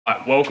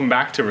Right, welcome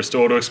back to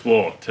Restore to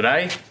Explore.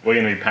 Today we're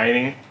going to be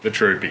painting the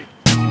Troopy.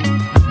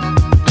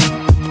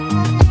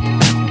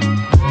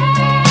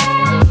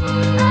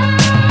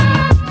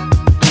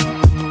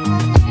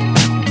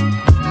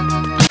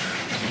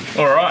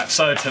 Alright,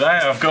 so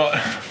today I've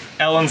got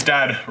Ellen's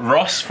dad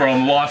Ross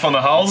from Life on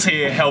the Hulls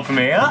here helping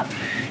me out.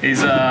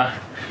 He's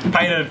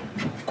painted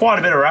quite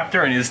a bit of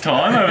Raptor in his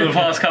time over the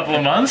past couple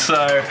of months,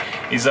 so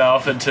he's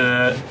offered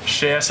to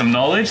share some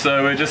knowledge.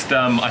 So we're just,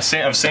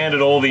 I've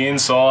sanded all the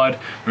inside,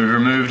 we've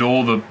removed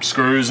all the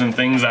screws and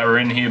things that were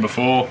in here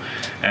before,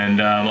 and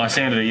I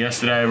sanded it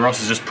yesterday.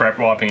 Ross is just prep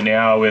wiping it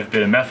now with a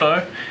bit of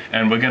metho,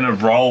 and we're going to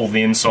roll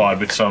the inside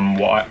with some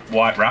white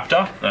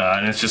Raptor,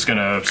 and it's just going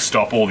to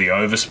stop all the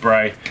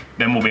overspray.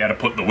 Then we'll be able to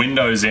put the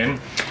windows in,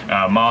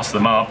 mask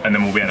them up, and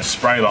then we'll be able to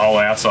spray the whole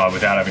outside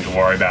without having to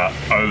worry about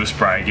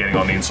overspray getting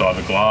on the inside of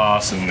the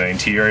glass and the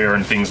interior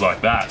and things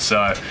like that.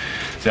 So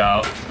it's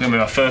going to be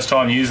our first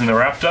time using the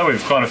Raptor.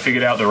 We've kind of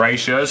figured out the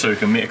ratio so we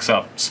can mix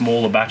up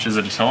smaller batches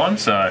at a time.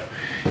 So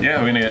yeah,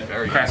 we're going to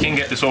get cracking,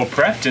 get this all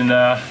prepped, and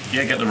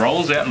yeah, get the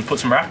rollers out and put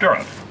some Raptor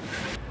on.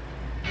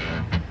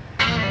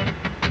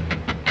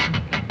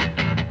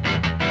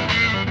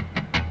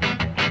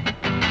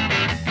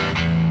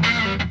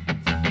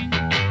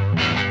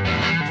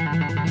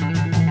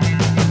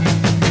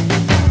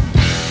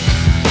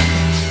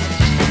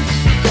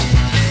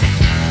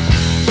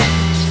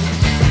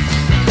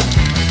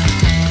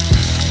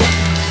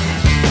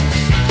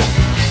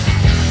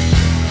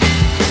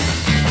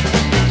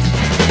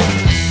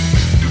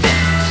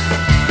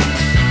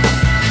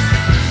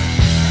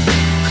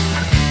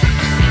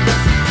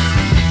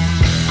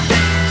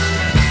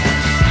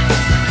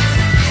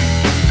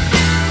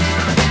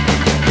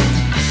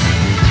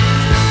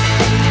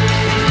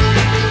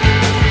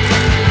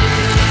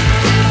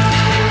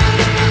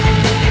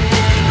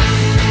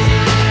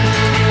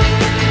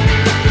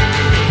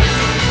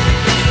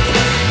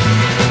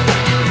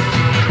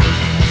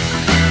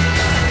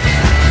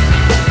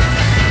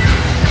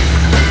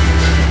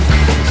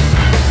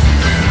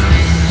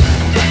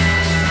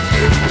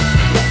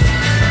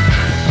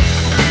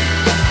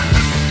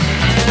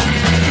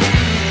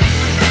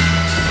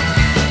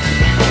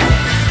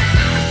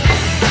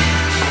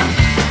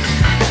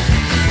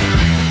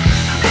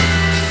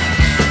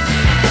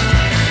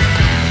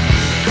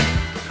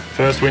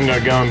 First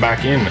window going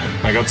back in.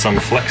 I got some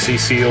flexi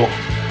seal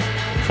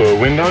for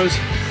windows.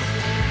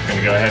 I'm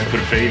gonna go ahead and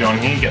put a bead on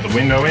here, get the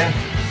window in,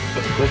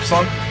 put the clips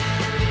on.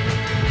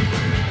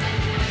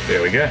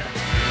 There we go.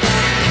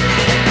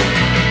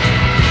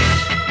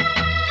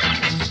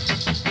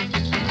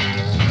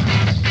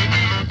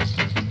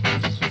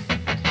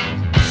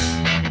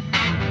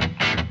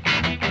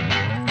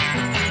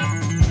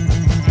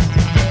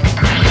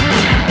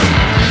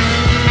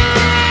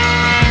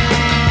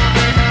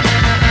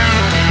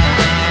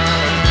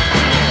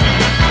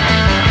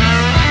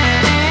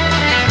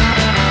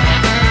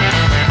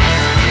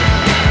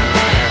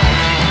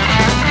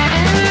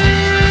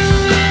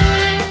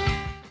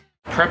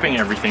 Prepping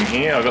everything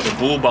here. I've got the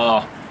bull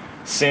bar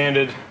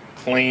sanded,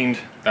 cleaned.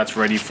 That's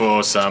ready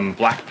for some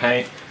black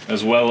paint,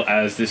 as well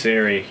as this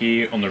area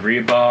here on the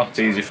rear bar. It's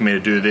easy for me to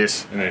do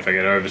this, and then if I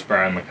get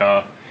overspray on the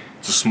car,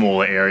 it's a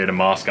smaller area to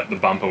mask up the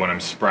bumper when I'm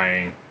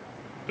spraying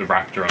the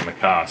Raptor on the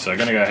car. So I'm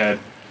gonna go ahead,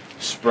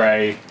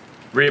 spray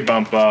rear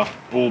bumper,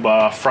 bull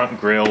bar,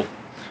 front grille,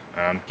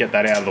 get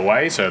that out of the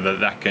way so that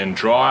that can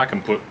dry. I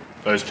can put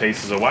those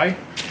pieces away,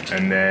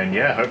 and then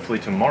yeah, hopefully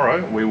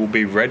tomorrow we will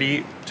be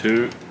ready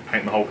to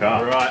paint the whole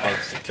car. Right,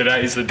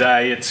 today's the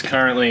day. It's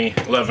currently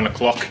 11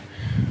 o'clock.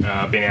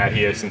 I've been out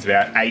here since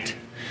about 8.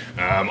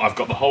 I've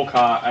got the whole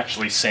car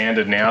actually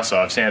sanded now,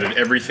 so I've sanded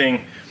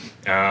everything.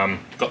 Got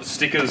the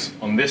stickers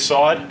on this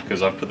side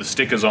because I've put the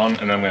stickers on,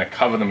 and then I'm going to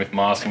cover them with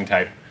masking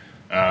tape,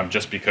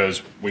 just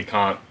because we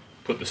can't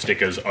put the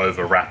stickers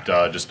over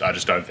Raptor. I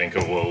just don't think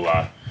it will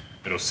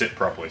it'll sit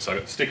properly. So I've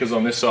got the stickers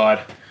on this side.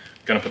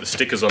 Going to put the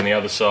stickers on the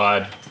other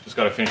side. Just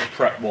got to finish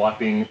prep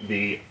wiping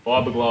the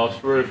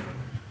fiberglass roof.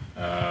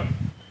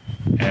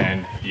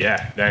 And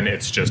yeah, then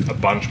it's just a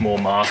bunch more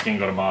masking.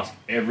 Got to mask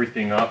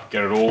everything up,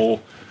 get it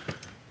all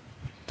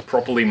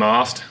properly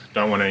masked.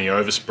 Don't want any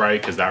overspray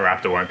because that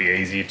Raptor won't be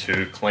easy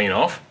to clean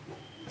off.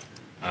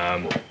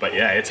 But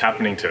yeah, it's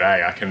happening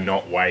today. I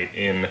cannot wait.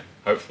 In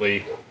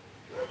hopefully,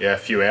 yeah, a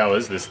few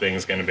hours, this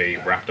thing's going to be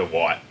Raptor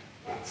white.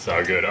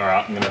 So good. All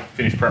right, I'm going to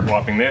finish prep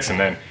wiping this and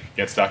then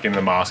get stuck in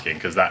the masking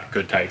because that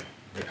could take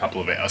a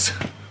couple of hours.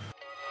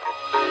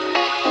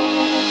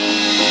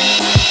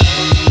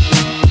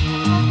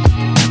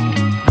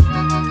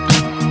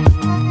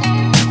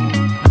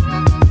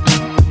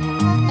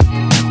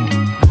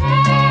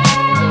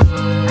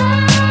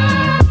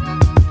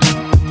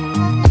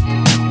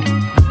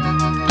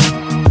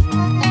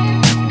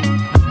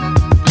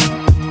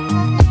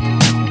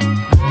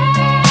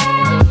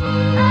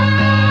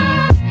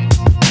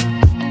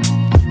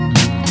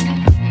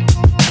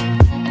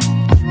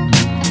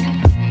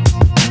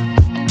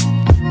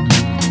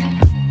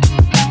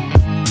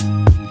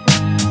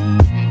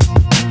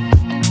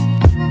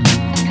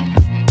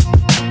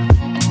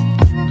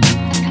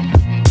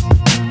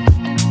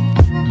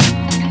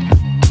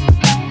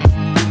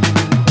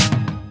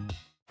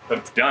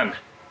 done.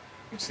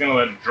 I'm just gonna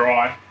let it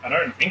dry. I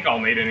don't think I'll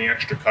need any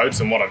extra coats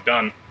than what I've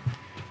done.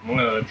 I'm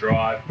gonna let it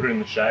dry, put it in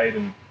the shade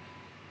and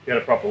get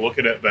a proper look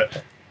at it,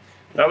 but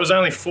that was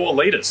only 4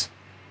 litres.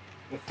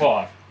 Or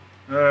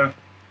 5?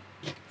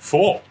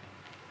 4.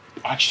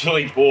 I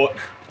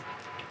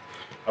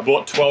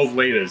bought 12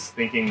 litres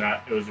thinking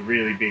that it was a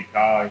really big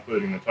car,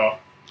 including the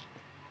top.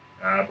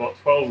 I bought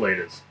 12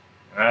 litres.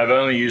 And I've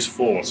only used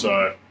 4,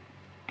 so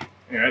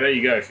you know, there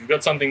you go. If you've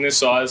got something this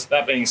size,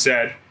 that being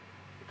said,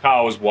 the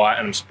car was white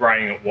and I'm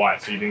spraying it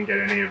white, so you didn't get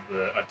any of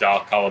a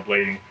dark colour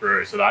bleeding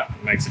through, so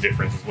that makes a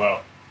difference as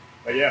well.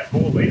 But yeah,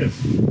 4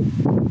 litres.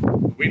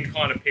 The wind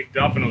kind of picked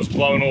up and it was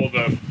blowing all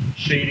the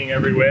sheeting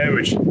everywhere,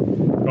 which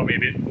got me a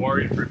bit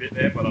worried for a bit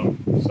there, but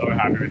I'm so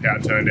happy with how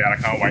it turned out. I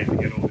can't wait to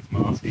get all this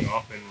masking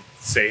off and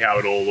see how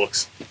it all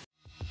looks.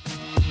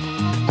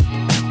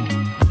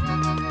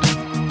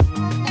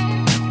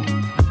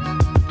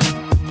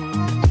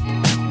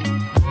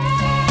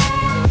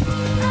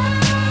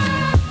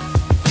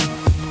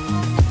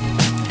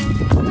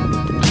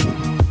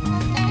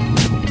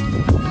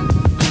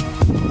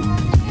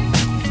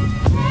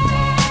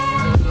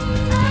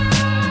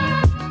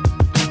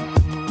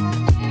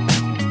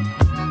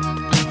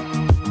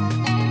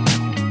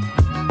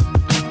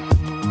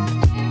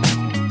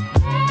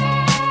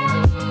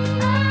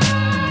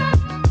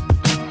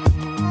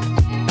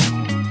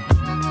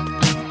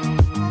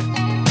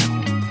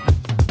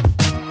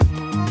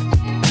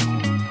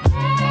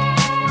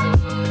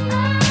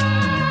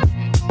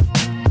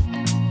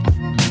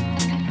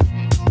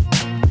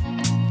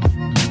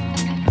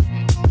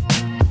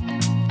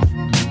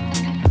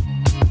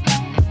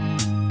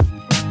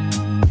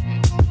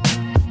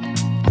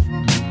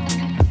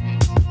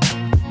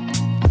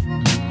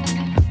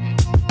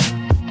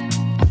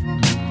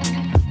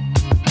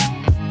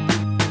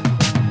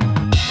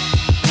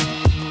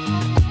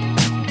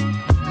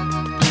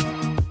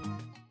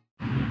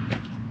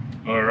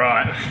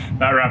 Alright,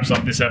 that wraps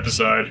up this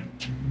episode.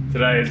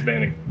 Today has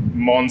been a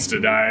monster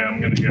day. I'm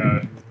going to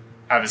go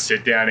have a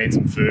sit down, eat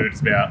some food.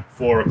 It's about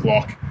 4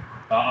 o'clock.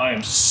 I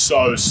am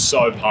so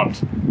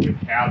pumped with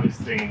how this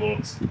thing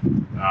looks.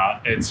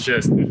 It's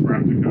just, this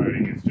Raptor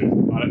coating is just,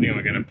 I don't think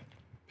I'm going to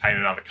paint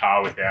another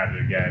car without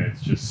it again.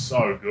 It's just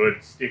so good,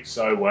 it sticks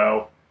so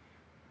well.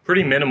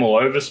 Pretty minimal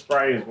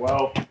overspray as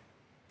well.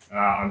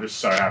 I'm just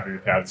so happy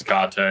with how this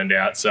car turned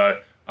out.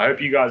 So I hope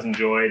you guys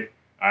enjoyed.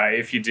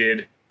 If you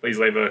did, please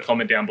leave a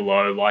comment down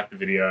below, like the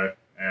video,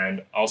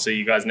 and I'll see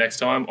you guys next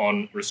time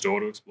on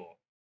Restore to Explore.